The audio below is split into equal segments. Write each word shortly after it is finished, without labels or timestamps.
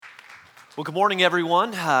Well, good morning,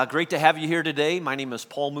 everyone. Great to have you here today. My name is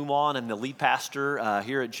Paul Mumon. I'm the lead pastor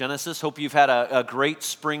here at Genesis. Hope you've had a great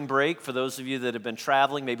spring break. For those of you that have been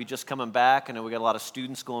traveling, maybe just coming back. I know we got a lot of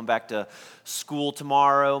students going back to school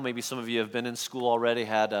tomorrow. Maybe some of you have been in school already,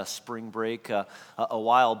 had a spring break a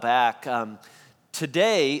while back.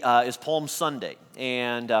 Today is Palm Sunday,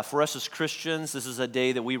 and for us as Christians, this is a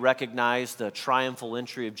day that we recognize the triumphal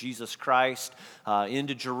entry of Jesus Christ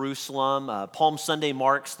into Jerusalem. Palm Sunday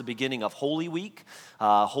marks the beginning of Holy Week.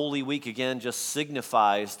 Holy Week, again, just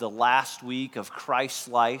signifies the last week of Christ's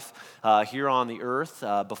life here on the earth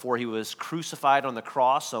before he was crucified on the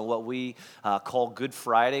cross on what we call Good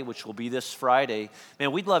Friday, which will be this Friday.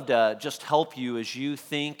 Man, we'd love to just help you as you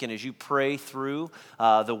think and as you pray through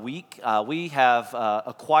the week. We have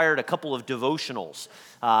acquired a couple of devotionals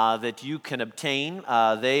that you can obtain.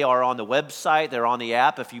 They are on the website. They're on the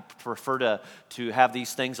app if you prefer to have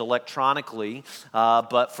these things electronically.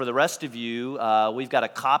 But for the rest of you, we've got a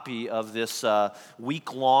copy of this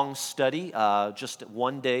week-long study, just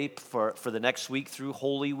one day for the next week through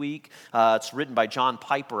Holy Week. It's written by John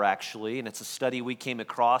Piper, actually, and it's a study we came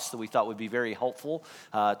across that we thought would be very helpful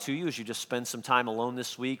to you as you just spend some time alone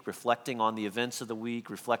this week, reflecting on the events of the week,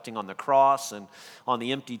 reflecting on the cross and on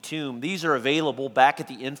the empty tomb. These are available back at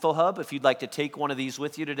the Info Hub if you'd like to take one of these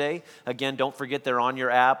with you today. Again, don't forget they're on your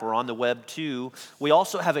app or on the web too. We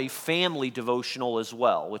also have a family devotional as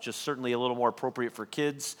well, which is certainly a little more appropriate for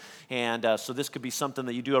kids. And so this could be something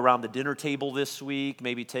that you do around the dinner table this week.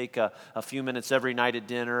 Maybe take a few minutes every night at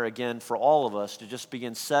dinner, again, for all of us to just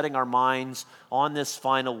begin setting our minds on this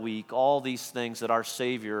final week, all these things that our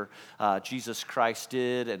Savior, Jesus Christ,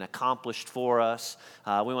 did and accomplished for us.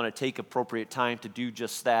 We want to take appropriate time to do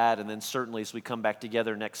just that. And then certainly as we come back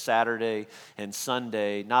together next Saturday and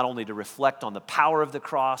Sunday, not only to reflect on the power of the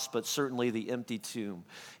cross, but certainly the empty tomb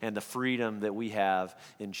and the freedom that we have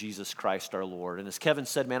in Jesus Christ our Lord. And as Kevin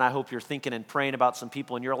said, man, I hope you're thinking and praying about some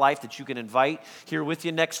people in your life that you can invite here with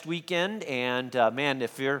you next weekend. And man,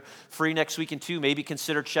 if you're free next weekend too, maybe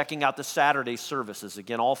consider checking out the Saturday services.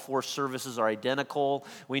 Again, all four services are identical.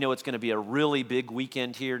 We know it's going to be a really big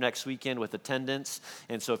weekend here next weekend with attendance.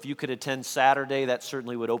 And so if you could attend Saturday, that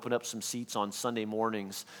certainly would open up some seats on Sunday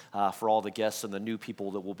mornings for all the guests and the new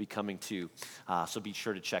people that will be coming too. So be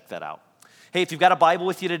sure to check that out. Hey, if you've got a Bible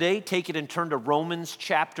with you today, take it and turn to Romans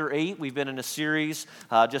chapter 8. We've been in a series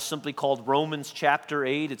just simply called Romans chapter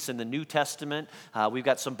 8. It's in the New Testament. We've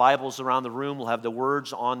got some Bibles around the room. We'll have the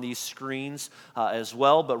words on these screens as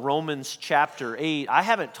well. But Romans chapter 8, I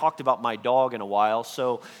haven't talked about my dog in a while.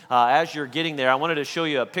 So as you're getting there, I wanted to show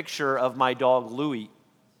you a picture of my dog, Louie.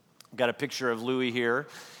 I've got a picture of Louie here.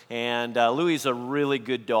 And Louie's a really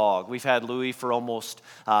good dog. We've had Louie for almost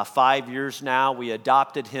 5 years now. We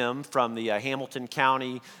adopted him from the Hamilton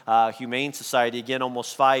County Humane Society, again,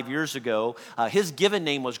 almost 5 years ago. His given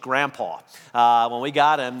name was Grandpa. When we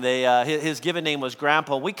got him, his given name was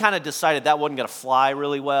Grandpa. We kind of decided that wasn't going to fly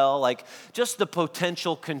really well. Like, just the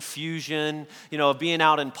potential confusion, of being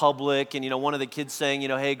out in public and, one of the kids saying,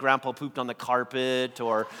 hey, Grandpa pooped on the carpet,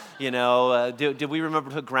 or, did we remember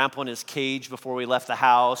to put Grandpa in his cage before we left the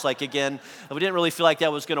house? Like, again, we didn't really feel like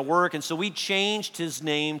that was going to work, and so we changed his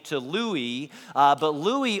name to Louie, but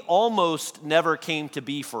Louie almost never came to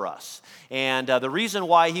be for us. And the reason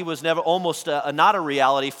why he was never almost not a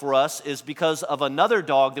reality for us is because of another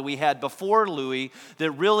dog that we had before Louie that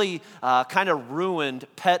really kind of ruined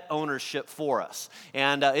pet ownership for us.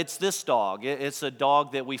 And it's this dog. It's a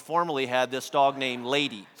dog that we formerly had, this dog named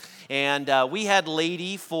Lady. And we had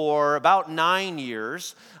Lady for about 9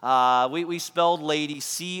 years. We spelled Lady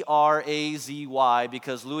C-R-A-Z-Y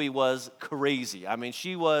because Louie was crazy. I mean,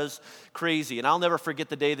 she was crazy. And I'll never forget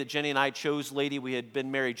the day that Jenny and I chose Lady. We had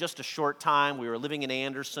been married just a short time. We were living in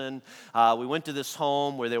Anderson. We went to this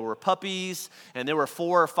home where there were puppies, and there were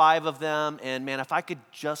 4 or 5 of them. And man, if I could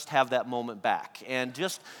just have that moment back and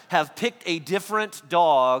just have picked a different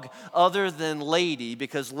dog other than Lady,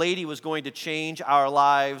 because Lady was going to change our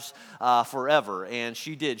lives forever. And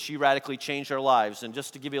she did. She radically changed our lives. And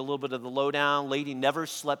just to give you a little bit of the lowdown, Lady never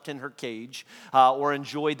slept in her cage or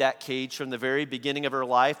enjoyed that cage from the very beginning of her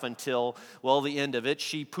life until, well, the end of it.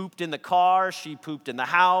 She pooped in the car. She pooped in the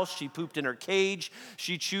house. She pooped in her cage.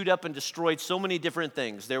 She chewed up and destroyed so many different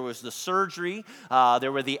things. There was the surgery.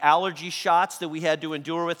 There were the allergy shots that we had to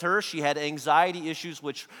endure with her. She had anxiety issues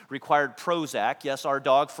which required Prozac. Yes, our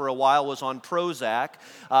dog for a while was on Prozac.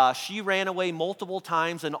 She ran away multiple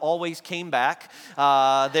times and always came back.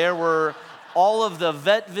 There were all of the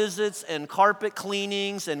vet visits and carpet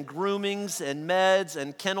cleanings and groomings and meds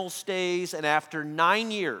and kennel stays. And after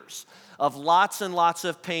 9 years of lots and lots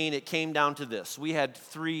of pain, it came down to this. We had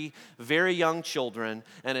 3 very young children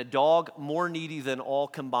and a dog more needy than all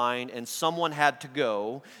combined, and someone had to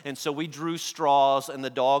go. And so we drew straws and the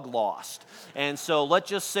dog lost. And so let's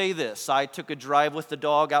just say this. I took a drive with the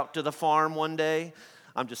dog out to the farm one day.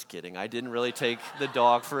 I'm just kidding. I didn't really take the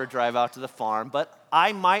dog for a drive out to the farm, but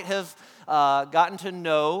I might have gotten to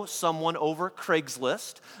know someone over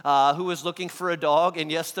Craigslist who was looking for a dog.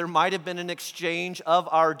 And yes, there might have been an exchange of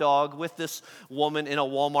our dog with this woman in a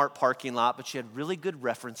Walmart parking lot, but she had really good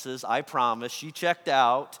references, I promise. She checked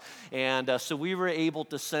out. And so we were able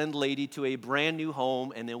to send Lady to a brand new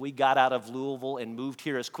home. And then we got out of Louisville and moved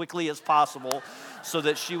here as quickly as possible so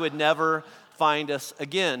that she would never find us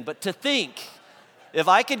again. But to think, if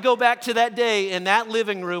I could go back to that day in that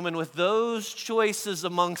living room and with those choices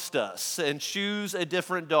amongst us and choose a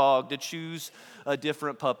different dog, to choose a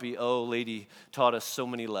different puppy, oh, Lady taught us so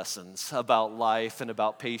many lessons about life and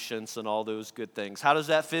about patience and all those good things. How does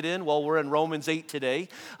that fit in? Well, we're in Romans 8 today.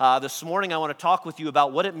 This morning I want to talk with you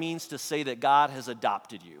about what it means to say that God has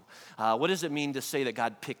adopted you. What does it mean to say that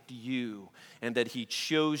God picked you and that he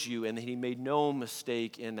chose you and that he made no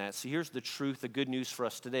mistake in that? See, here's the truth, the good news for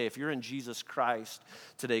us today. If you're in Jesus Christ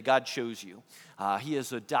today, God chose you. He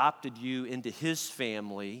has adopted you into his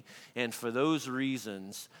family, and for those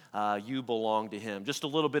reasons, you belong to him. Just a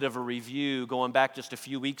little bit of a review, going back just a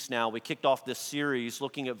few weeks now, we kicked off this series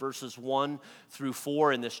looking at verses 1 through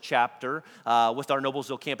 4 in this chapter with our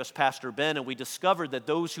Noblesville campus pastor, Ben, and we discovered that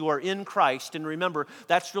those who are in Christ, and remember,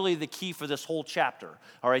 that's really the key for this whole chapter,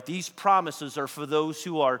 all right? These promises are for those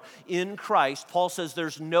who are in Christ. Paul says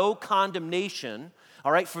there's no condemnation,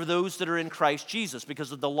 all right, for those that are in Christ Jesus,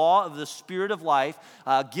 because of the law of the Spirit of life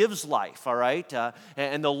gives life, all right?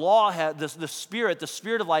 And the law, the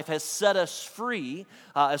Spirit of life has set us free,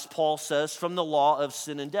 as Paul says, from the law of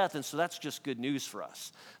sin and death. And so that's just good news for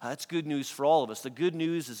us. That's good news for all of us. The good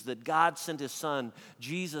news is that God sent his Son,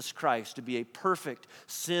 Jesus Christ, to be a perfect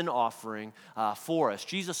sin offering for us.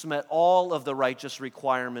 Jesus met all of the righteous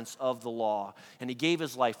requirements of the law, and he gave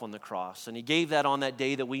his life on the cross. And he gave that on that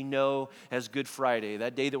day that we know as Good Friday,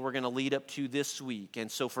 that day that we're going to lead up to this week. And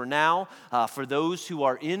so for now, for those who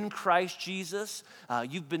are in Christ Jesus,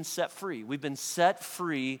 you've been set free. We've been set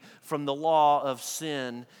free from the law of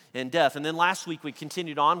sin and death. And then last week we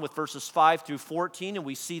continued on with verses 5 through 14, and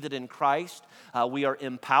we see that in Christ we are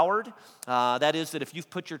empowered. That is, that if you've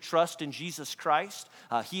put your trust in Jesus Christ,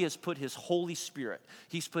 he has put his Holy Spirit.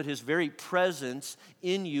 He's put his very presence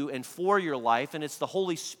in you and for your life, and it's the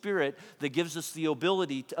Holy Spirit that gives us the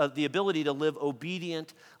ability to live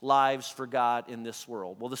obedient lives for God in this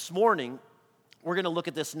world. Well, this morning, we're going to look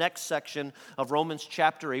at this next section of Romans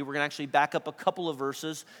chapter 8. We're going to actually back up a couple of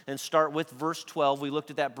verses and start with verse 12. We looked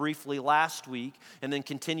at that briefly last week and then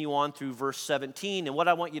continue on through verse 17. And what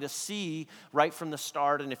I want you to see right from the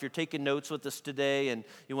start, and if you're taking notes with us today and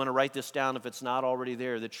you want to write this down if it's not already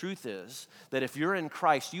there, the truth is that if you're in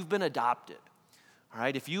Christ, you've been adopted. All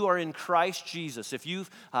right, if you are in Christ Jesus, if you've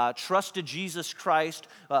trusted Jesus Christ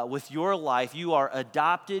with your life, you are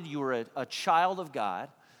adopted, you are a child of God.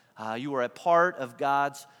 You are a part of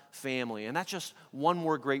God's family. And that's just one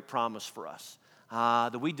more great promise for us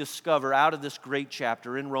that we discover out of this great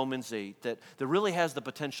chapter in Romans 8 that really has the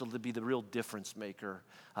potential to be the real difference maker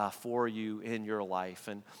for you in your life.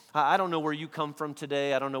 And I don't know where you come from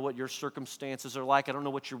today. I don't know what your circumstances are like. I don't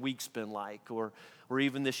know what your week's been like or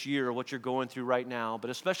even this year or what you're going through right now.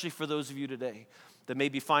 But especially for those of you today that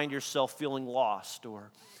maybe find yourself feeling lost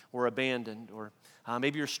or abandoned, or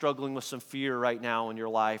maybe you're struggling with some fear right now in your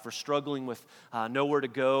life, or struggling with nowhere to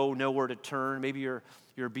go, nowhere to turn. Maybe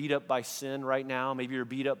you're beat up by sin right now. Maybe you're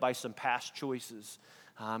beat up by some past choices.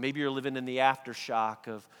 Maybe you're living in the aftershock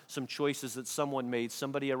of some choices that someone made,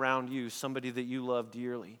 somebody around you, somebody that you love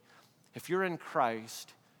dearly. If you're in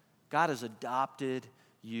Christ, God has adopted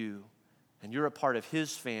you, and you're a part of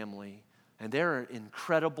his family, and there are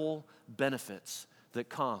incredible benefits that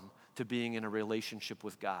come to being in a relationship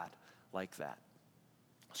with God like that.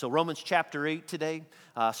 So Romans chapter 8 today,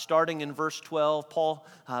 starting in verse 12, Paul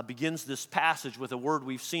begins this passage with a word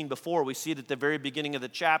we've seen before. We see it at the very beginning of the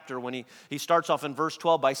chapter when he starts off in verse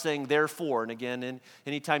 12 by saying therefore. And again,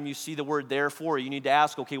 anytime you see the word therefore, you need to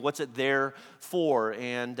ask, okay, what's it there for?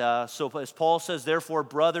 And so as Paul says, therefore,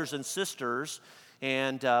 brothers and sisters,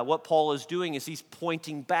 and what Paul is doing is he's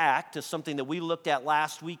pointing back to something that we looked at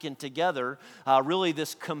last weekend together, really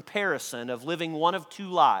this comparison of living one of two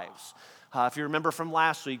lives. If you remember from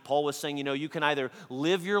last week, Paul was saying, you can either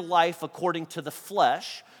live your life according to the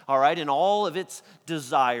flesh, all right, and all of its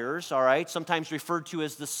desires, all right, sometimes referred to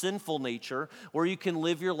as the sinful nature, where you can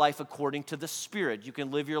live your life according to the Spirit. You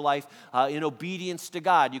can live your life in obedience to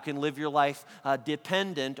God. You can live your life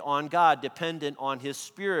dependent on God, dependent on His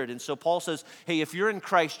Spirit. And so Paul says, hey, if you're in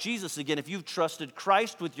Christ Jesus, again, if you've trusted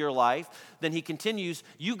Christ with your life, then he continues,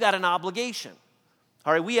 you've got an obligation.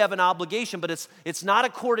 All right, we have an obligation, but it's not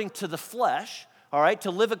according to the flesh. All right,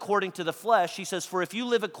 to live according to the flesh, he says, for if you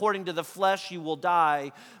live according to the flesh, you will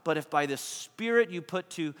die. But if by the Spirit you put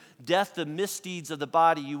to death the misdeeds of the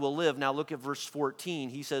body, you will live. Now look at verse 14.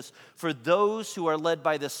 He says, for those who are led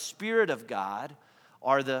by the Spirit of God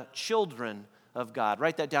are the children of God.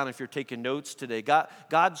 Write that down if you're taking notes today.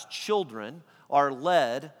 God's children are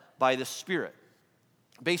led by the Spirit.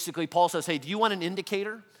 Basically, Paul says, hey, do you want an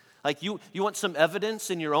indicator? Like you want some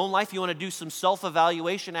evidence in your own life? You want to do some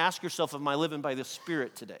self-evaluation? Ask yourself, am I living by the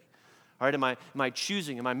Spirit today? All right, am I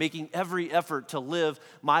choosing? Am I making every effort to live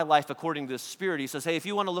my life according to the Spirit? He says, hey, if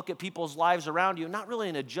you want to look at people's lives around you, not really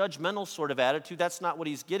in a judgmental sort of attitude, that's not what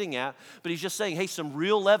he's getting at, but he's just saying, hey, some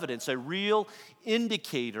real evidence, a real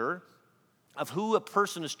indicator of who a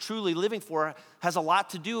person is truly living for has a lot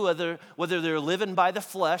to do whether they're living by the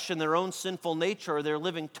flesh and their own sinful nature or they're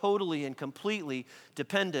living totally and completely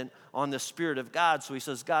dependent on the Spirit of God. So he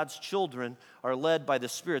says God's children are led by the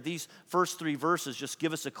Spirit. These first three verses just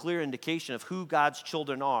give us a clear indication of who God's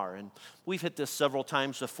children are. And we've hit this several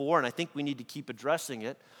times before, and I think we need to keep addressing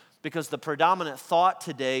it because the predominant thought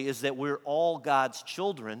today is that we're all God's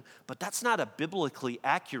children, but that's not a biblically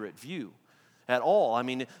accurate view at all. I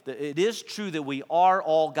mean, it is true that we are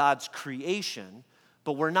all God's creation,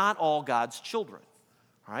 but we're not all God's children.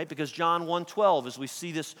 All right, because John 1:12, as we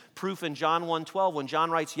see this proof in John 1:12, when John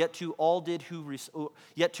writes, yet to all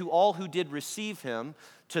who did receive him,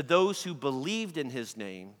 to those who believed in his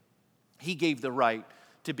name, he gave the right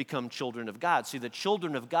to become children of God. See, the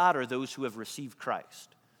children of God are those who have received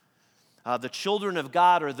Christ. The children of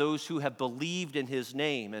God are those who have believed in his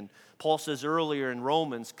name. And Paul says earlier in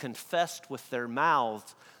Romans, confessed with their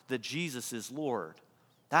mouths that Jesus is Lord.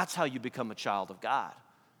 That's how you become a child of God.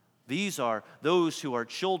 These are those who are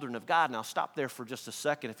children of God. Now stop there for just a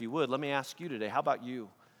second if you would. Let me ask you today, how about you?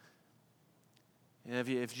 And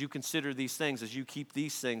if you consider these things, as you keep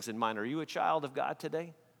these things in mind, are you a child of God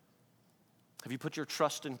today? Have you put your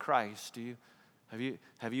trust in Christ?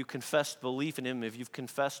 Have you confessed belief in him? If you've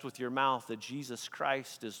confessed with your mouth that Jesus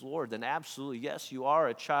Christ is Lord, then absolutely, yes, you are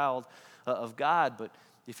a child of God. But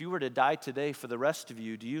if you were to die today for the rest of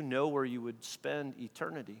you, do you know where you would spend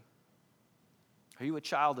eternity? Are you a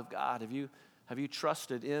child of God? Have you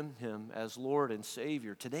trusted in him as Lord and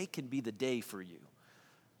Savior? Today can be the day for you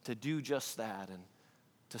to do just that and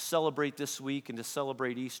to celebrate this week and to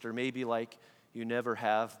celebrate Easter maybe like you never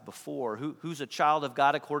have before. Who's a child of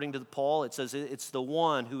God according to Paul? It says it's the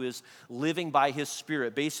one who is living by his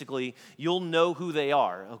Spirit. Basically, you'll know who they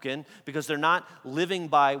are, okay? Because they're not living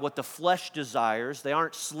by what the flesh desires. They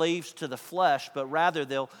aren't slaves to the flesh, but rather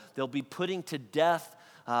they'll be putting to death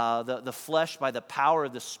the flesh by the power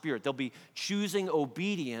of the Spirit. They'll be choosing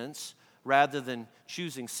obedience rather than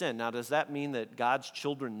choosing sin. Now, does that mean that God's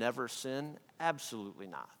children never sin? Absolutely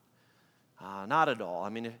not. Not at all. I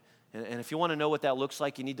mean, and if you want to know what that looks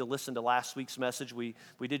like, you need to listen to last week's message. We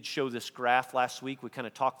did show this graph last week. We kind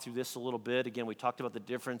of talked through this a little bit. Again, we talked about the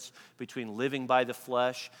difference between living by the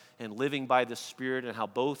flesh and living by the Spirit and how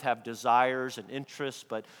both have desires and interests,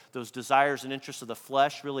 but those desires and interests of the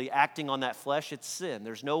flesh, really acting on that flesh, it's sin.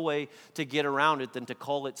 There's no way to get around it than to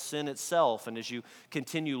call it sin itself. And as you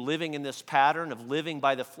continue living in this pattern of living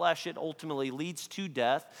by the flesh, it ultimately leads to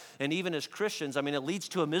death. And even as Christians, I mean, it leads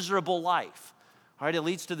to a miserable life. All right, it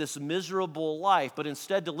leads to this miserable life, but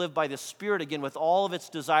instead to live by the Spirit again with all of its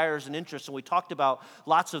desires and interests. And we talked about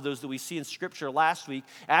lots of those that we see in Scripture last week.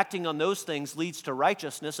 Acting on those things leads to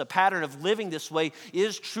righteousness. A pattern of living this way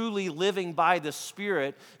is truly living by the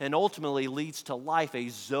Spirit and ultimately leads to life, a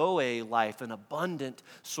Zoe life, an abundant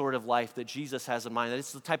sort of life that Jesus has in mind.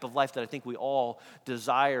 It's the type of life that I think we all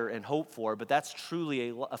desire and hope for, but that's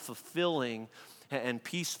truly a fulfilling and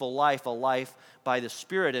peaceful life, a life by the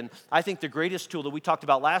Spirit. And I think the greatest tool that we talked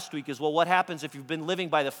about last week is, well, what happens if you've been living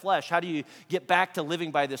by the flesh? How do you get back to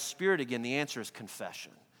living by the Spirit again? The answer is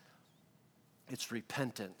confession. It's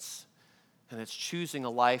repentance. And it's choosing a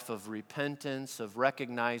life of repentance, of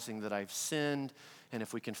recognizing that I've sinned. And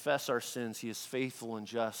if we confess our sins, he is faithful and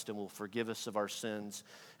just and will forgive us of our sins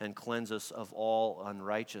and cleanse us of all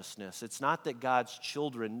unrighteousness. It's not that God's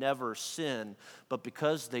children never sin, but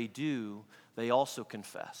because they do, they also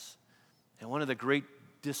confess. And one of the great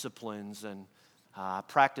disciplines and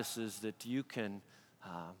practices that you can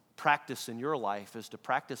practice in your life is to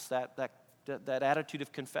practice that that attitude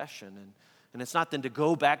of confession. And it's not then to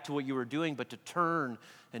go back to what you were doing, but to turn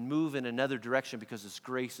and move in another direction because His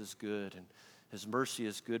grace is good and His mercy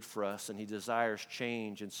is good for us and He desires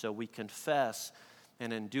change. And so we confess,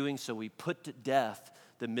 and in doing so we put to death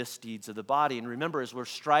the misdeeds of the body. And remember, as we're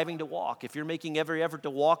striving to walk, if you're making every effort to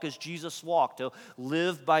walk as Jesus walked, to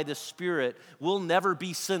live by the Spirit, we'll never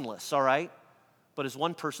be sinless, all right? But as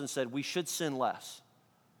one person said, we should sin less.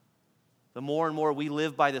 The more and more we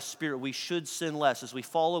live by the Spirit, we should sin less. As we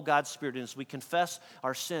follow God's Spirit and as we confess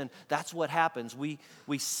our sin, that's what happens. We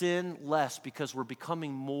sin less because we're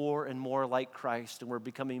becoming more and more like Christ, and we're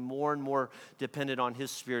becoming more and more dependent on His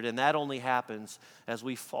Spirit. And that only happens as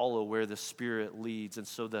we follow where the Spirit leads. And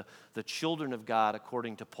so the children of God,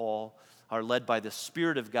 according to Paul, are led by the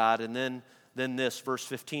Spirit of God. And then this, verse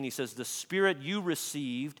 15, he says, the Spirit you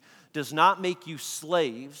received does not make you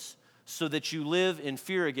slaves, so that you live in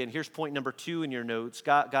fear again. Here's point number 2 in your notes.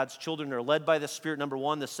 God's children are led by the Spirit, number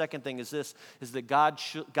 1. The second thing is this, is that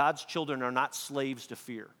God's children are not slaves to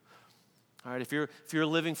fear. All right, if you're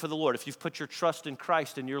living for the Lord, if you've put your trust in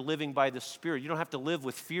Christ and you're living by the Spirit, you don't have to live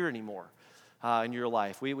with fear anymore in your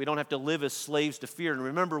life. We don't have to live as slaves to fear. And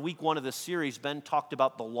remember, week 1 of the series, Ben talked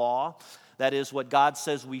about the law. That is what God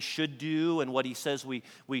says we should do and what He says we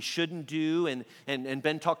shouldn't do. And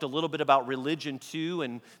Ben talked a little bit about religion too.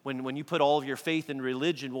 And when you put all of your faith in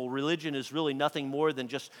religion, well, religion is really nothing more than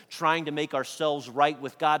just trying to make ourselves right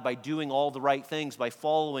with God by doing all the right things, by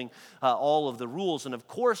following all of the rules. And of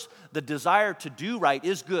course, the desire to do right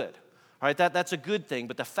is good. All right, that's a good thing.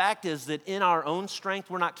 But the fact is that in our own strength,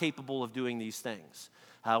 we're not capable of doing these things.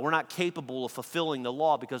 We're not capable of fulfilling the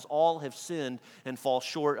law because all have sinned and fall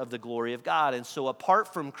short of the glory of God. And so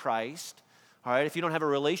apart from Christ, all right, if you don't have a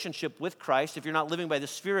relationship with Christ, if you're not living by the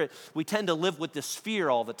Spirit, we tend to live with this fear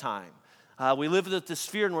all the time. We live with this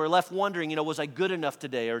fear and we're left wondering, was I good enough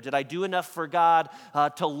today? Or did I do enough for God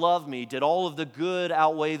to love me? Did all of the good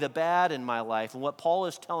outweigh the bad in my life? And what Paul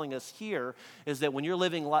is telling us here is that when you're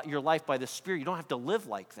living your life by the Spirit, you don't have to live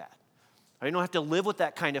like that. You don't have to live with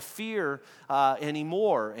that kind of fear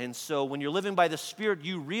anymore. And so when you're living by the Spirit,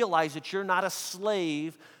 you realize that you're not a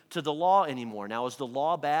slave to the law anymore. Now, is the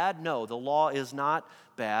law bad? No, the law is not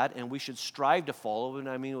bad, and we should strive to follow it.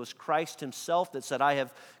 It was Christ Himself that said, I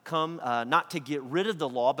have come not to get rid of the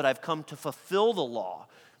law, but I've come to fulfill the law.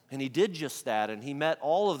 And He did just that, and He met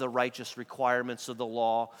all of the righteous requirements of the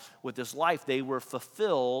law with His life. They were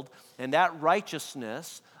fulfilled, and that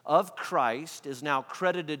righteousness of Christ is now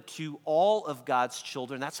credited to all of God's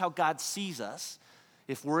children. That's how God sees us.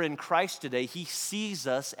 If we're in Christ today, He sees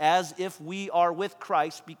us as if we are with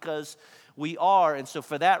Christ because we are. And so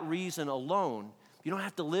for that reason alone, you don't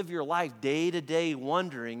have to live your life day to day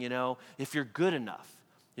wondering, if you're good enough.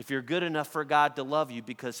 If you're good enough for God to love you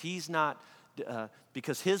because His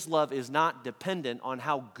love is not dependent on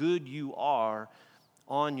how good you are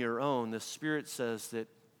on your own. The Spirit says that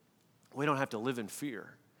we don't have to live in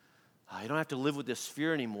fear. You don't have to live with this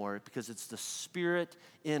fear anymore because it's the Spirit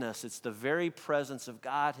in us. It's the very presence of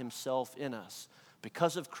God Himself in us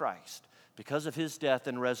because of Christ, because of His death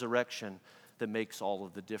and resurrection that makes all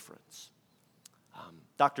of the difference.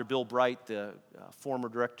 Dr. Bill Bright, the former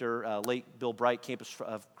director, late Bill Bright, Campus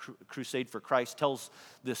of Crusade for Christ, tells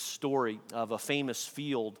this story of a famous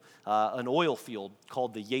field, an oil field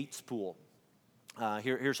called the Yates Pool.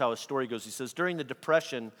 Here's how his story goes. He says, during the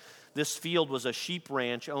Depression, this field was a sheep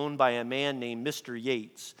ranch owned by a man named Mr.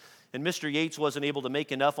 Yates. And Mr. Yates wasn't able to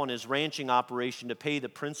make enough on his ranching operation to pay the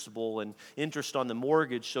principal and interest on the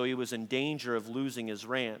mortgage, so he was in danger of losing his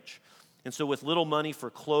ranch. And so with little money for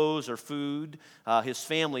clothes or food, his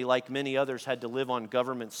family, like many others, had to live on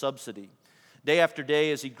government subsidy. Day after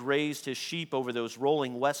day, as he grazed his sheep over those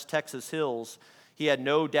rolling West Texas hills, he had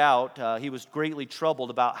no doubt he was greatly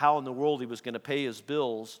troubled about how in the world he was going to pay his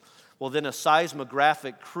bills. Well, then a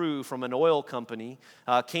seismographic crew from an oil company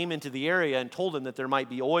came into the area and told him that there might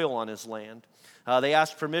be oil on his land. They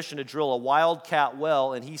asked permission to drill a wildcat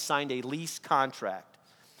well, and he signed a lease contract.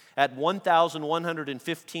 At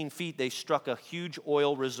 1,115 feet, they struck a huge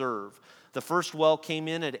oil reserve. The first well came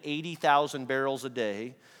in at 80,000 barrels a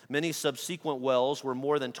day. Many subsequent wells were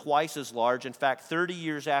more than twice as large. In fact, 30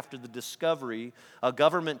 years after the discovery, a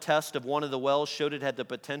government test of one of the wells showed it had the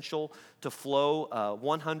potential to flow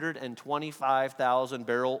 125,000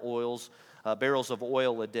 barrels of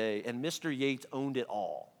oil a day. And Mr. Yates owned it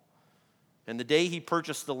all. And the day he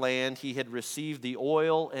purchased the land, he had received the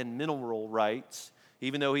oil and mineral rights,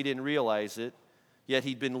 even though he didn't realize it, yet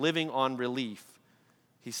he'd been living on relief.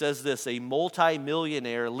 He says this, a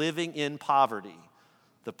multimillionaire living in poverty.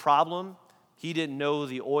 The problem, he didn't know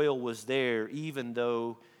the oil was there even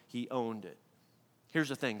though he owned it. Here's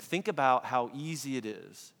the thing. Think about how easy it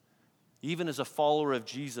is, even as a follower of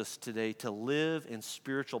Jesus today, to live in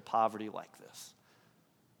spiritual poverty like this.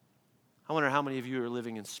 I wonder how many of you are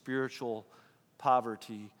living in spiritual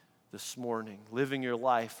poverty this morning, living your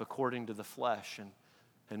life according to the flesh,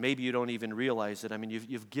 and maybe you don't even realize it. I mean,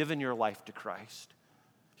 you've given your life to Christ.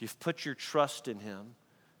 You've put your trust in Him.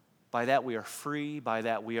 By that we are free. By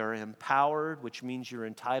that we are empowered, which means you're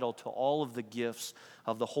entitled to all of the gifts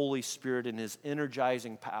of the Holy Spirit and His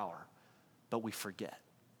energizing power. But we forget.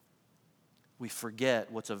 We forget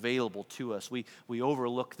what's available to us. We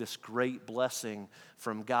overlook this great blessing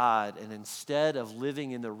from God. And instead of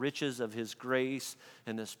living in the riches of His grace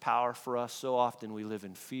and His power for us, so often we live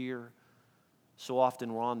in fear. So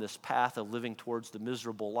often we're on this path of living towards the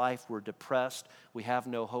miserable life. We're depressed. We have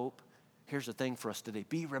no hope. Here's the thing for us today.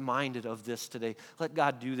 Be reminded of this today. Let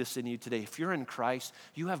God do this in you today. If you're in Christ,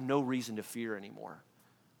 you have no reason to fear anymore.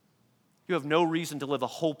 You have no reason to live a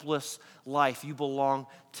hopeless life. You belong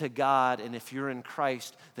to God, and if you're in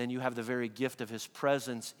Christ, then you have the very gift of His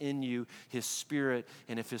presence in you, His Spirit,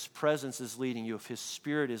 and if His presence is leading you, if His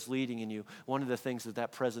Spirit is leading in you, one of the things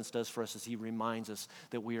that presence does for us is He reminds us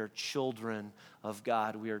that we are children of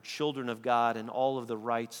God. We are children of God, and all of the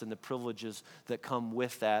rights and the privileges that come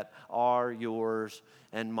with that are yours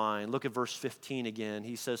and mine. Look at verse 15 again.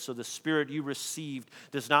 He says, so the Spirit you received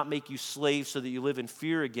does not make you slaves so that you live in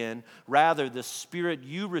fear again. Rather, the Spirit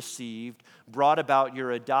you received brought about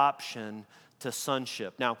your adoption to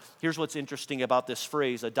sonship. Now, here's what's interesting about this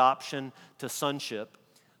phrase, adoption to sonship.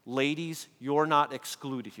 Ladies, you're not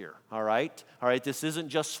excluded here, all right? All right, this isn't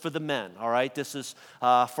just for the men, all right? This is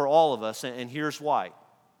for all of us, and here's why.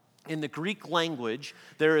 In the Greek language,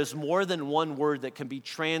 there is more than one word that can be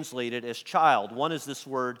translated as child. One is this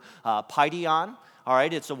word, paidion. All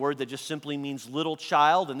right, it's a word that just simply means little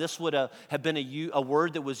child, and this would have been a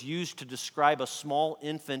word that was used to describe a small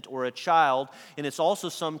infant or a child, and it's also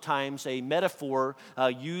sometimes a metaphor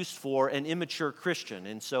used for an immature Christian,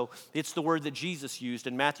 and so it's the word that Jesus used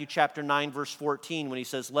in Matthew chapter 9, verse 14, when He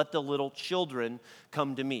says, let the little children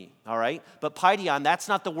come to me, all right? But paidion, that's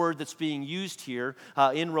not the word that's being used here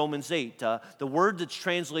in Romans 8. The word that's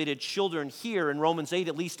translated children here in Romans 8,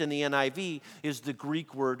 at least in the NIV, is the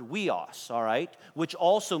Greek word huios, all right? Which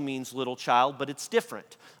also means little child, but it's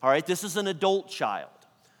different. All right, this is an adult child.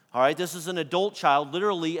 All right, this is an adult child,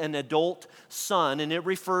 literally an adult son, and it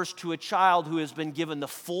refers to a child who has been given the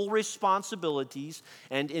full responsibilities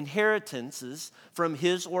and inheritances from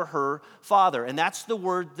his or her father. And that's the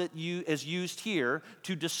word that is used here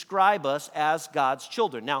to describe us as God's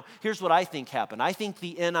children. Now, here's what I think happened. I think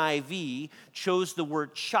the NIV chose the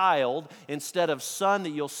word child instead of son that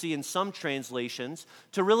you'll see in some translations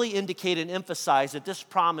to really indicate and emphasize that this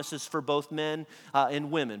promise is for both men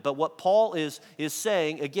and women. But what Paul is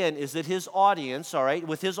saying, again, is that his audience, all right,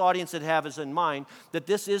 with his audience that have us in mind, that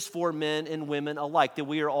this is for men and women alike, that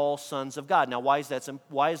we are all sons of God. Now, why is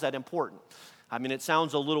that important? I mean, it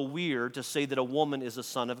sounds a little weird to say that a woman is a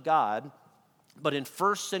son of God, but in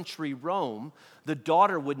first century Rome, the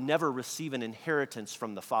daughter would never receive an inheritance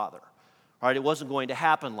from the father. All right, it wasn't going to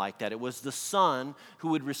happen like that. It was the son who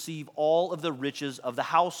would receive all of the riches of the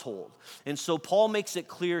household. And so Paul makes it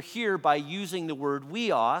clear here by using the word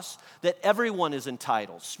huios that everyone is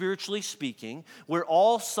entitled. Spiritually speaking, we're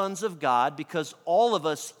all sons of God because all of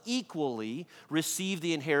us equally receive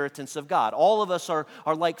the inheritance of God. All of us are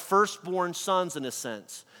like firstborn sons in a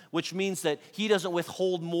sense, which means that He doesn't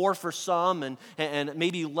withhold more for some and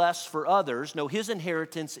maybe less for others. No, His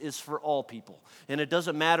inheritance is for all people. And it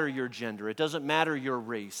doesn't matter your gender. It doesn't matter your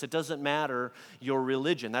race. It doesn't matter your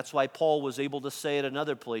religion. That's why Paul was able to say at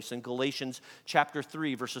another place in Galatians chapter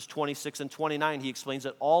 3, verses 26 and 29, he explains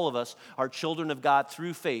that all of us are children of God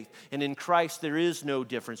through faith. And in Christ, there is no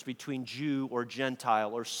difference between Jew or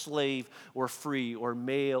Gentile or slave or free or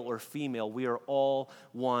male or female. We are all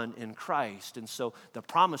one in Christ. And so the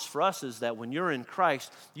promise for us is that when you're in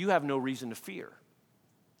Christ, you have no reason to fear.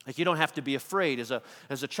 Like, you don't have to be afraid. As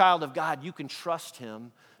a child of God, you can trust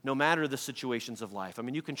Him no matter the situations of life. I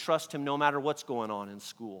mean, you can trust Him no matter what's going on in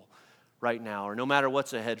school right now, or no matter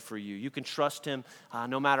what's ahead for you. You can trust Him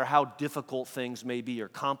no matter how difficult things may be or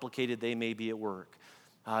complicated they may be at work.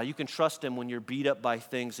 You can trust Him when you're beat up by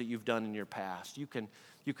things that you've done in your past. You can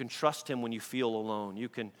trust Him when you feel alone.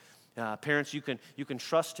 Parents, you can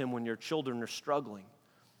trust Him when your children are struggling.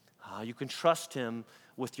 You can trust Him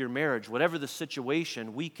with your marriage. Whatever the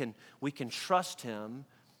situation, we can trust Him,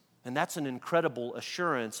 and that's an incredible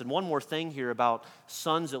assurance. And one more thing here about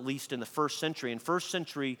sons, at least in the first century. In first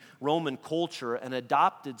century Roman culture, an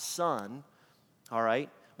adopted son, all right,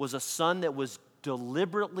 was a son that was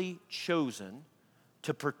deliberately chosen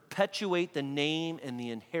to perpetuate the name and the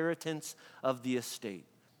inheritance of the estate.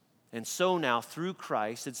 And so now, through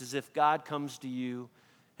Christ, it's as if God comes to you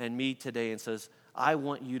and me today and says, I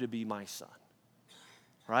want you to be my son,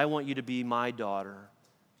 or I want you to be my daughter,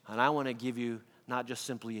 and I want to give you not just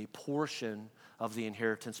simply a portion of the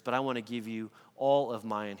inheritance, but I want to give you all of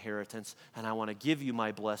my inheritance, and I want to give you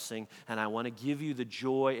my blessing, and I want to give you the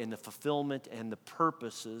joy and the fulfillment and the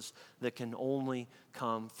purposes that can only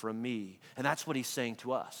come from me. And that's what he's saying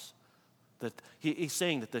to us. That he's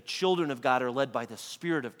saying that the children of God are led by the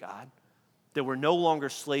Spirit of God, that we're no longer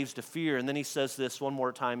slaves to fear. And then he says this one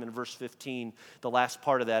more time in verse 15, the last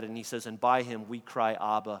part of that, and he says, and by him we cry,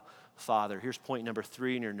 Abba, Father. Here's point number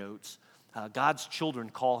 3 in your notes. God's children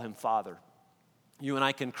call him Father. You and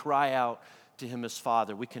I can cry out to him as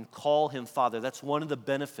Father. We can call him Father. That's one of the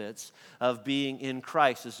benefits of being in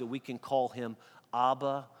Christ, is that we can call him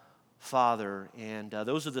Abba, Father. And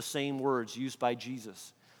those are the same words used by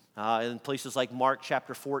Jesus. In places like Mark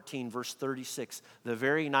chapter 14, verse 36, the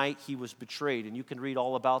very night he was betrayed. And you can read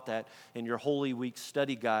all about that in your Holy Week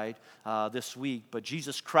study guide this week. But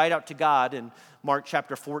Jesus cried out to God in Mark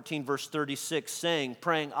chapter 14, verse 36,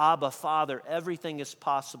 praying, Abba, Father, everything is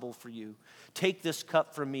possible for you. Take this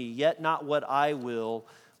cup from me, yet not what I will,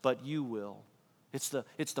 but you will. It's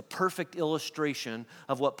the perfect illustration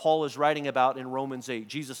of what Paul is writing about in Romans 8.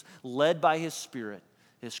 Jesus, led by his Spirit,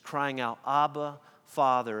 is crying out, Abba,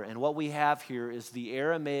 Father. And what we have here is the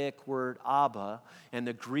Aramaic word Abba and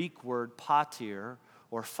the Greek word pater,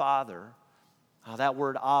 or father. That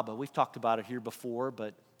word Abba, we've talked about it here before,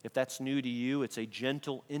 but if that's new to you, it's a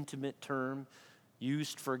gentle, intimate term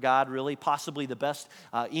used for God, really. Possibly the best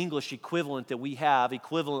English equivalent that we have.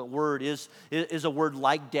 Equivalent word is a word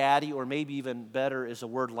like daddy, or maybe even better is a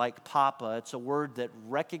word like papa. It's a word that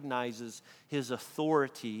recognizes his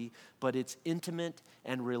authority, but it's intimate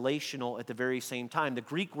and relational at the very same time. The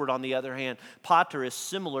Greek word, on the other hand, pater, is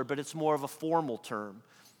similar, but it's more of a formal term.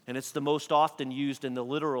 And it's the most often used in the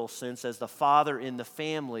literal sense as the father in the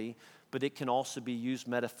family, but it can also be used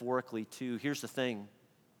metaphorically too. Here's the thing.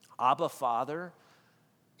 Abba, Father,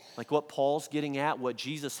 like what Paul's getting at, what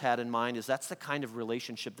Jesus had in mind, is that's the kind of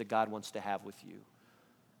relationship that God wants to have with you.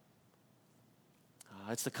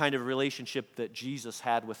 It's the kind of relationship that Jesus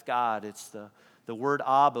had with God. It's the word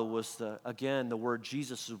Abba was, the word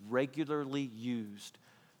Jesus regularly used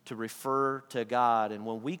to refer to God. And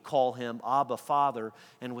when we call him Abba, Father,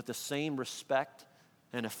 and with the same respect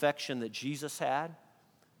and affection that Jesus had,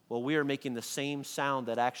 well, we are making the same sound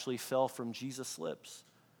that actually fell from Jesus' lips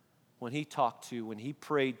when he talked to, when he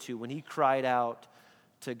prayed to, when he cried out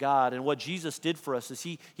to God. And what Jesus did for us is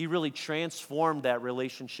he really transformed that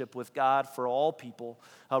relationship with God for all people,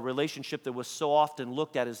 a relationship that was so often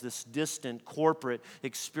looked at as this distant corporate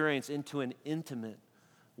experience, into an intimate,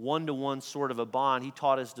 one-to-one sort of a bond. He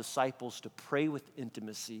taught his disciples to pray with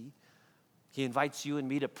intimacy. He invites you and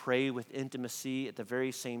me to pray with intimacy at the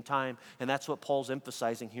very same time. And that's what Paul's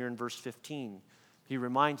emphasizing here in verse 15. He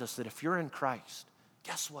reminds us that if you're in Christ,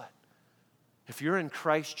 guess what? If you're in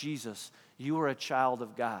Christ Jesus, you are a child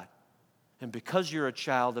of God. And because you're a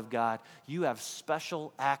child of God, you have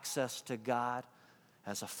special access to God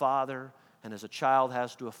as a father and as a child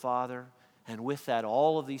has to a father. And with that,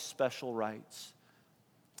 all of these special rights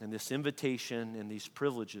and this invitation and these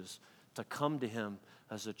privileges to come to him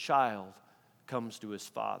as a child comes to his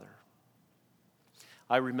father.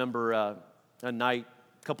 I remember a night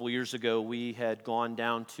a couple of years ago, we had gone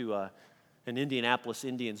down to an Indianapolis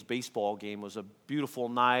Indians baseball game. It was a beautiful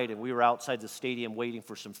night, and we were outside the stadium waiting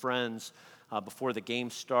for some friends before the game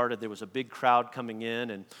started. There was a big crowd coming in,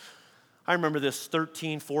 and I remember this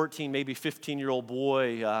 13, 14, maybe 15-year-old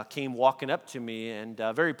boy came walking up to me and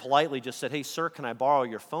very politely just said, "Hey, sir, can I borrow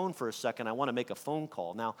your phone for a second? I want to make a phone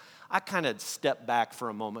call." Now, I kind of stepped back for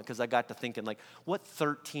a moment because I got to thinking, like, what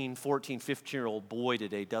 13, 14, 15-year-old boy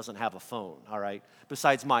today doesn't have a phone, all right?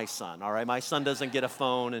 Besides my son, all right? My son doesn't get a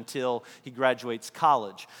phone until he graduates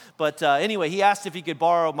college. But anyway, he asked if he could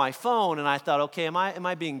borrow my phone, and I thought, okay, am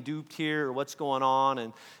I being duped here, or what's going on?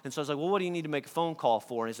 And so I was like, well, what do you need to make a phone call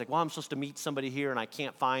for? And he's like, well, I'm supposed to meet somebody here and I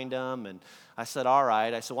can't find them. And I said, all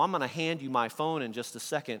right. I said, well, I'm going to hand you my phone in just a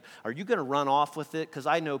second. Are you going to run off with it? Because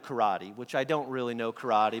I know karate, which I don't really know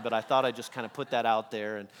karate, but I thought I'd just kind of put that out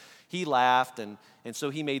there. And he laughed, and so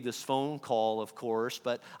he made this phone call, of course.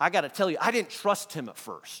 But I got to tell you, I didn't trust him at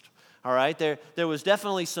first. All right, there was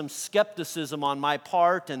definitely some skepticism on my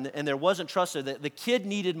part, and there wasn't trust. The kid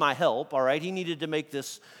needed my help, all right? He needed to make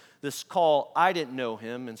this call. I didn't know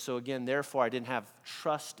him, and so again, therefore, I didn't have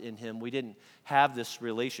trust in him. We didn't have this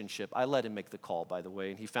relationship. I let him make the call, by the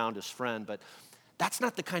way, and he found his friend. But That's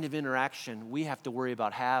not the kind of interaction we have to worry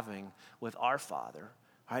about having with our Father,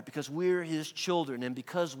 all right? Because we're his children, and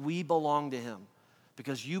because we belong to him,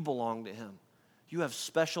 because you belong to him, you have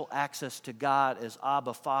special access to God as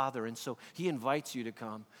Abba Father, and so he invites you to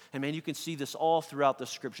come. And man, you can see this all throughout the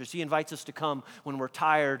scriptures. He invites us to come when we're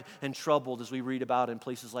tired and troubled, as we read about in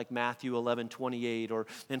places like Matthew 11:28, or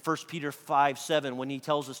in 1 Peter 5:7, when he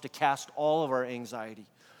tells us to cast all of our anxiety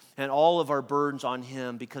and all of our burdens on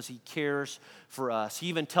him because he cares for us. He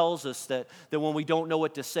even tells us that when we don't know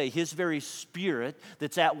what to say, his very spirit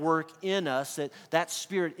that's at work in us, that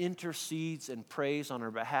spirit intercedes and prays on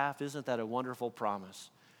our behalf. Isn't that a wonderful promise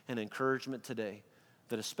and encouragement today?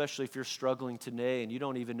 That especially if you're struggling today and you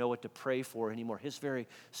don't even know what to pray for anymore, his very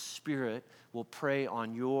spirit will pray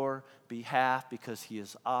on your behalf because he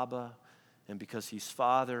is Abba and because he's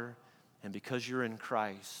Father and because you're in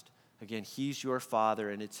Christ. Again, he's your Father,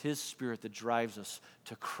 and it's his spirit that drives us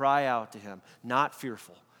to cry out to him, not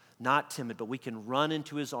fearful, not timid, but we can run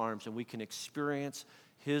into his arms and we can experience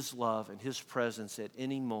his love and his presence at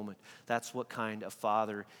any moment. That's what kind of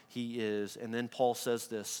Father he is. And then Paul says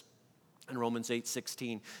this in Romans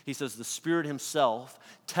 8:16. He says, the Spirit himself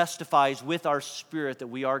testifies with our spirit that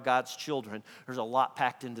we are God's children. There's a lot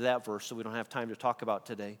packed into that verse, so we don't have time to talk about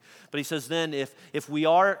today. But he says then, if we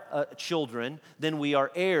are children, then we are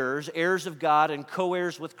heirs, heirs of God and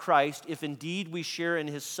co-heirs with Christ, if indeed we share in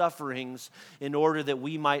his sufferings, in order that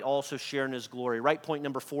we might also share in his glory. Write point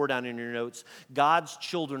number 4 down in your notes. God's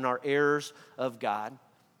children are heirs of God.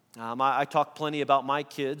 I talk plenty about my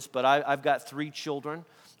kids, but I've got 3 children.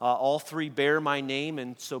 All 3 bear my name,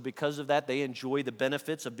 and so because of that, they enjoy the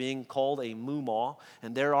benefits of being called a Mumaw,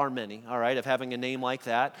 and there are many, all right, of having a name like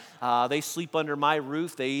that. They sleep under my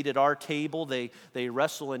roof. They eat at our table. They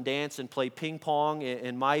wrestle and dance and play ping pong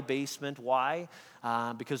in my basement. Why?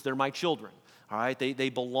 Because they're my children. All right, they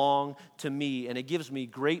belong to me, and it gives me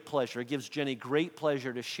great pleasure. It gives Jenny great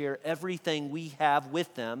pleasure to share everything we have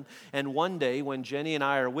with them. And one day, when Jenny and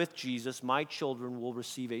I are with Jesus, my children will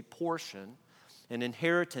receive a portion, an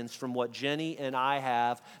inheritance from what Jenny and I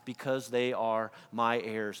have because they are my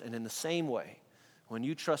heirs. And in the same way, when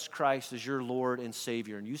you trust Christ as your Lord and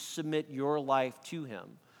Savior and you submit your life to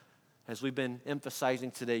him, as we've been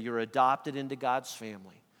emphasizing today, you're adopted into God's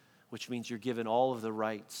family, which means you're given all of the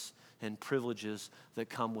rights and privileges that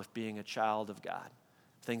come with being a child of God.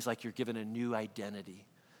 Things like you're given a new identity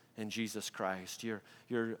in Jesus Christ.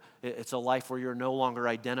 It's a life where you're no longer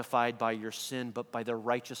identified by your sin, but by the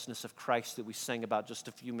righteousness of Christ that we sang about just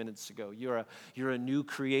a few minutes ago. You're a new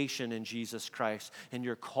creation in Jesus Christ, and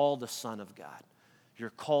you're called a son of God. You're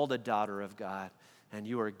called a daughter of God, and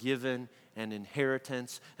you are given an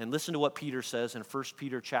inheritance. And listen to what Peter says in 1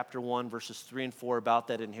 Peter chapter 1, verses 3 and 4 about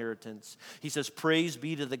that inheritance. He says, praise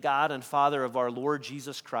be to the God and Father of our Lord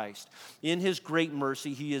Jesus Christ. In his great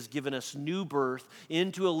mercy, he has given us new birth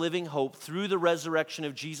into a living hope through the resurrection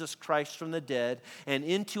of Jesus Christ from the dead, and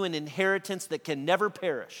into an inheritance that can never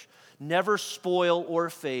perish, never spoil or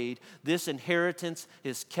fade. This inheritance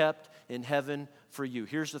is kept in heaven for you.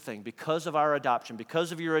 Here's the thing. Because of our adoption,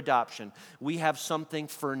 because of your adoption, we have something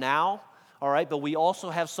for now, all right, but we also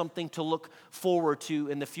have something to look forward to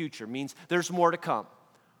in the future. Means there's more to come.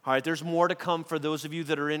 All right, there's more to come for those of you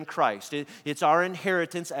that are in Christ. It's our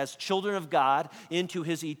inheritance as children of God into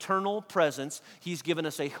his eternal presence. He's given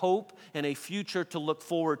us a hope and a future to look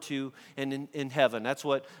forward to in heaven. That's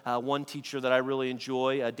what one teacher that I really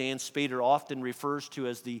enjoy, Dan Spader, often refers to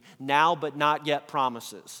as the now but not yet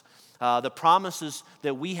promises. The promises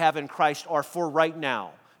that we have in Christ are for right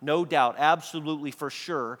now. No doubt, absolutely, for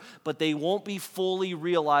sure, but they won't be fully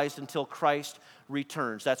realized until Christ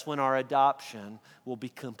returns. That's when our adoption will be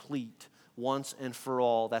complete once and for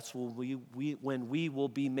all. That's when we will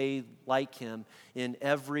be made like him in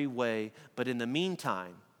every way. But in the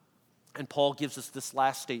meantime, and Paul gives us this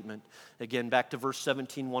last statement, again, back to verse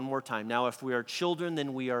 17 one more time. Now, if we are children,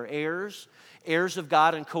 then we are heirs, heirs of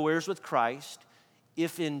God and co-heirs with Christ,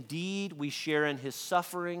 if indeed we share in his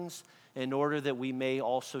sufferings, in order that we may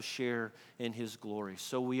also share in his glory.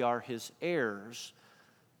 So we are his heirs.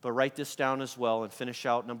 But write this down as well and finish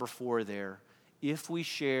out number 4 there. If we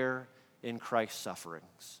share in Christ's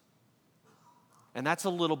sufferings. And that's a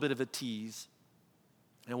little bit of a tease.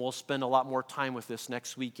 And we'll spend a lot more time with this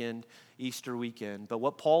next weekend, Easter weekend. But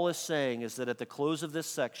what Paul is saying is that at the close of this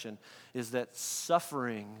section is that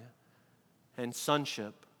suffering and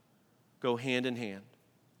sonship go hand in hand.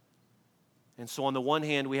 And so on the one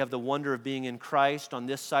hand, we have the wonder of being in Christ on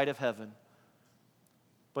this side of heaven.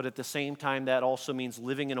 But at the same time, that also means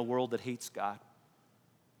living in a world that hates God.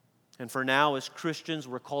 And for now, as Christians,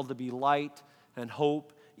 we're called to be light and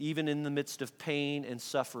hope, even in the midst of pain and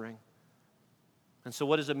suffering. And so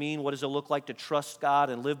what does it mean? What does it look like to trust God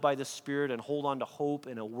and live by the Spirit and hold on to hope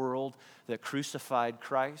in a world that crucified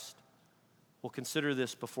Christ? We'll consider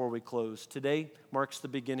this before we close. Today marks the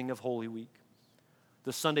beginning of Holy Week.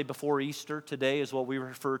 The Sunday before Easter, today is what we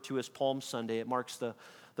refer to as Palm Sunday. It marks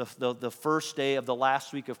the first day of the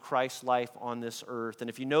last week of Christ's life on this earth. And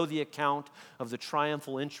if you know the account of the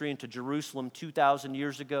triumphal entry into Jerusalem 2,000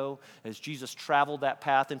 years ago, as Jesus traveled that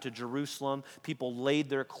path into Jerusalem, people laid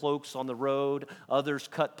their cloaks on the road. Others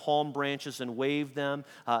cut palm branches and waved them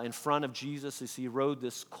in front of Jesus as he rode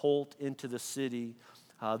this colt into the city.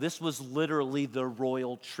 This was literally the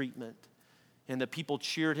royal treatment. And the people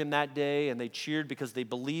cheered him that day, and they cheered because they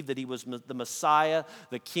believed that he was the Messiah,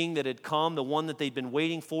 the king that had come, the one that they'd been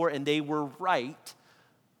waiting for, and they were right.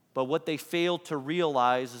 But what they failed to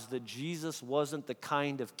realize is that Jesus wasn't the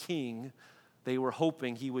kind of king they were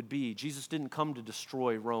hoping he would be. Jesus didn't come to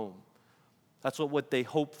destroy Rome. That's what they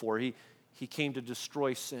hoped for. He came to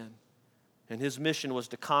destroy sin. And his mission was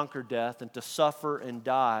to conquer death and to suffer and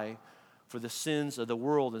die for the sins of the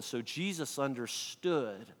world. And so Jesus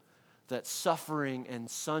understood that suffering and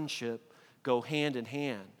sonship go hand in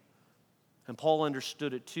hand. And Paul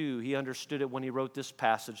understood it too. He understood it when he wrote this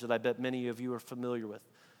passage that I bet many of you are familiar with.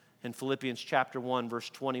 In Philippians chapter 1, verse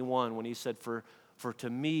 21, when he said, For to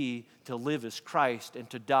me to live is Christ and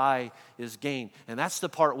to die is gain. And that's the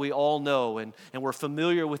part we all know, and we're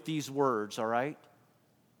familiar with these words, all right?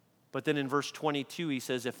 But then in verse 22, he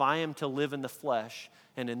says, if I am to live in the flesh,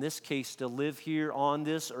 and in this case to live here on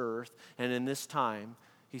this earth and in this time,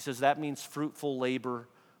 he says that means fruitful labor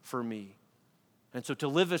for me. And so to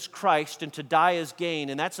live as Christ and to die as gain,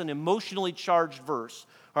 and that's an emotionally charged verse,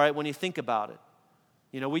 all right, when you think about it.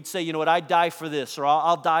 You know, we'd say, you know what, I'd die for this, or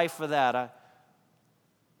I'll die for that.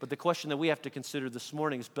 But the question that we have to consider this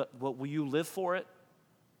morning is, but will you live for it?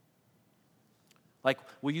 Like,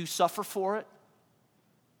 will you suffer for it?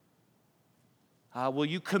 Will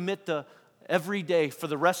you commit every day for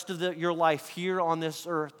the rest of your life here on this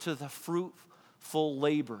earth to the fruitful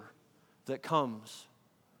labor that comes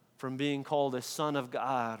from being called a son of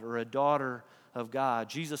God or a daughter of God?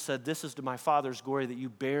 Jesus said, this is to my Father's glory that you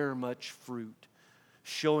bear much fruit,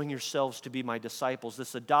 showing yourselves to be my disciples.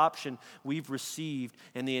 This adoption we've received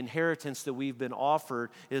and the inheritance that we've been offered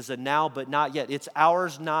is a now but not yet. It's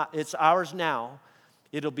ours now.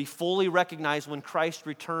 It'll be fully recognized when Christ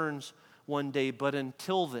returns one day, but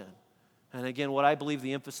until then, and again, what I believe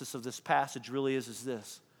the emphasis of this passage really is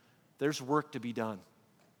this: there's work to be done.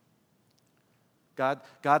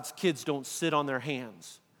 God's kids don't sit on their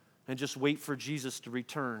hands and just wait for Jesus to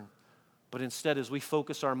return. But instead, as we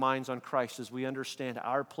focus our minds on Christ, as we understand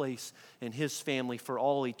our place in His family for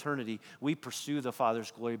all eternity, we pursue the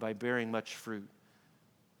Father's glory by bearing much fruit.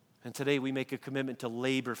 And today we make a commitment to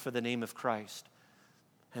labor for the name of Christ.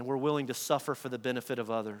 And we're willing to suffer for the benefit of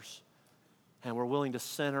others. And we're willing to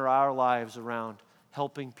center our lives around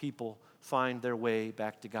helping people find their way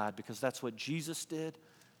back to God, because that's what Jesus did,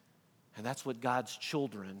 and that's what God's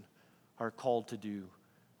children are called to do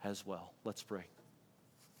as well. Let's pray.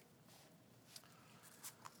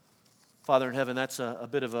 Father in heaven, that's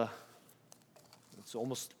it's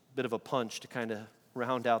almost a bit of a punch to kind of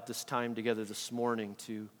round out this time together this morning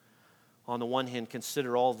to, on the one hand,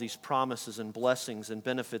 consider all of these promises and blessings and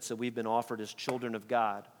benefits that we've been offered as children of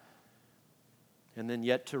God. And then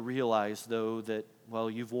yet to realize, though, that, well,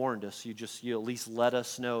 you've warned us. You at least let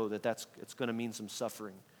us know that it's going to mean some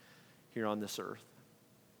suffering here on this earth.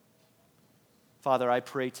 Father, I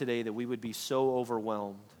pray today that we would be so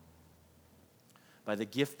overwhelmed by the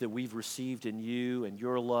gift that we've received in you and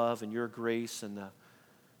your love and your grace and the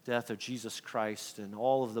death of Jesus Christ and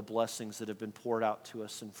all of the blessings that have been poured out to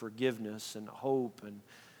us, and forgiveness and hope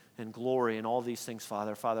and glory and all these things,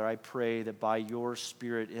 Father. Father, I pray that by your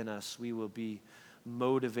Spirit in us, we will be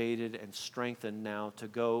motivated and strengthened now to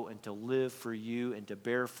go and to live for you and to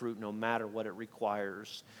bear fruit no matter what it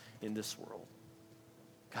requires in this world.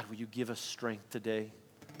 God, will you give us strength today?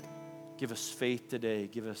 Give us faith today.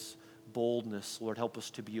 Give us boldness. Lord, help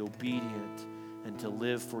us to be obedient and to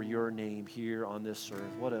live for your name here on this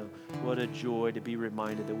earth. What a joy to be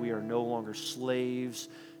reminded that we are no longer slaves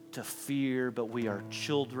to fear, but we are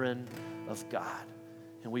children of God.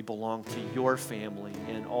 And we belong to your family,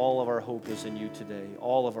 and all of our hope is in you today.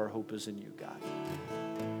 All of our hope is in you, God.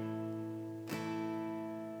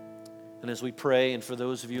 And as we pray, and for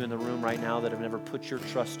those of you in the room right now that have never put your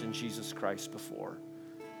trust in Jesus Christ before,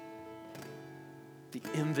 the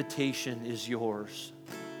invitation is yours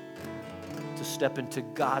to step into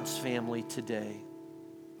God's family today.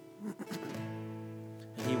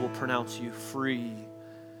 And He will pronounce you free,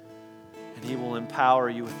 And He will empower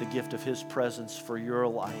you with the gift of His presence for your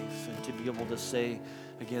life, and to be able to say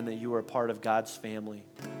again that you are a part of God's family.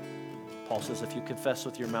 Paul says, if you confess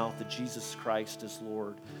with your mouth that Jesus Christ is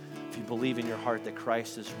Lord, if you believe in your heart that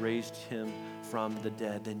Christ has raised Him from the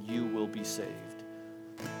dead, then you will be saved.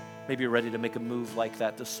 Maybe you're ready to make a move like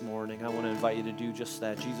that this morning. I want to invite you to do just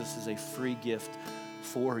that. Jesus is a free gift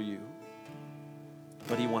for you,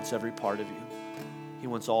 but He wants every part of you. He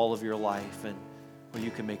wants all of your life, and when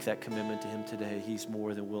you can make that commitment to Him today, He's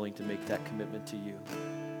more than willing to make that commitment to you.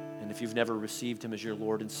 And if you've never received Him as your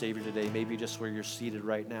Lord and Savior today, maybe just where you're seated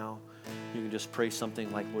right now, you can just pray something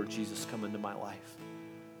like, Lord Jesus, come into my life.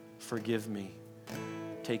 Forgive me.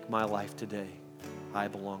 Take my life today. I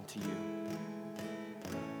belong to you.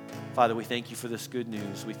 Father, we thank you for this good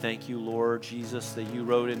news. We thank you, Lord Jesus, that you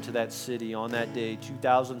rode into that city on that day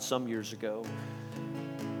 2,000 some years ago,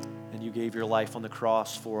 and you gave your life on the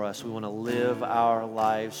cross for us. We want to live our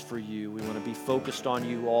lives for you. We want to be focused on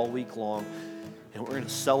you all week long, and we're going to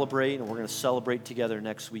celebrate, and we're going to celebrate together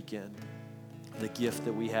next weekend the gift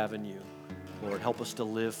that we have in you. Lord, help us to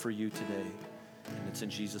live for you today, and it's in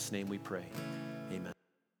Jesus' name we pray.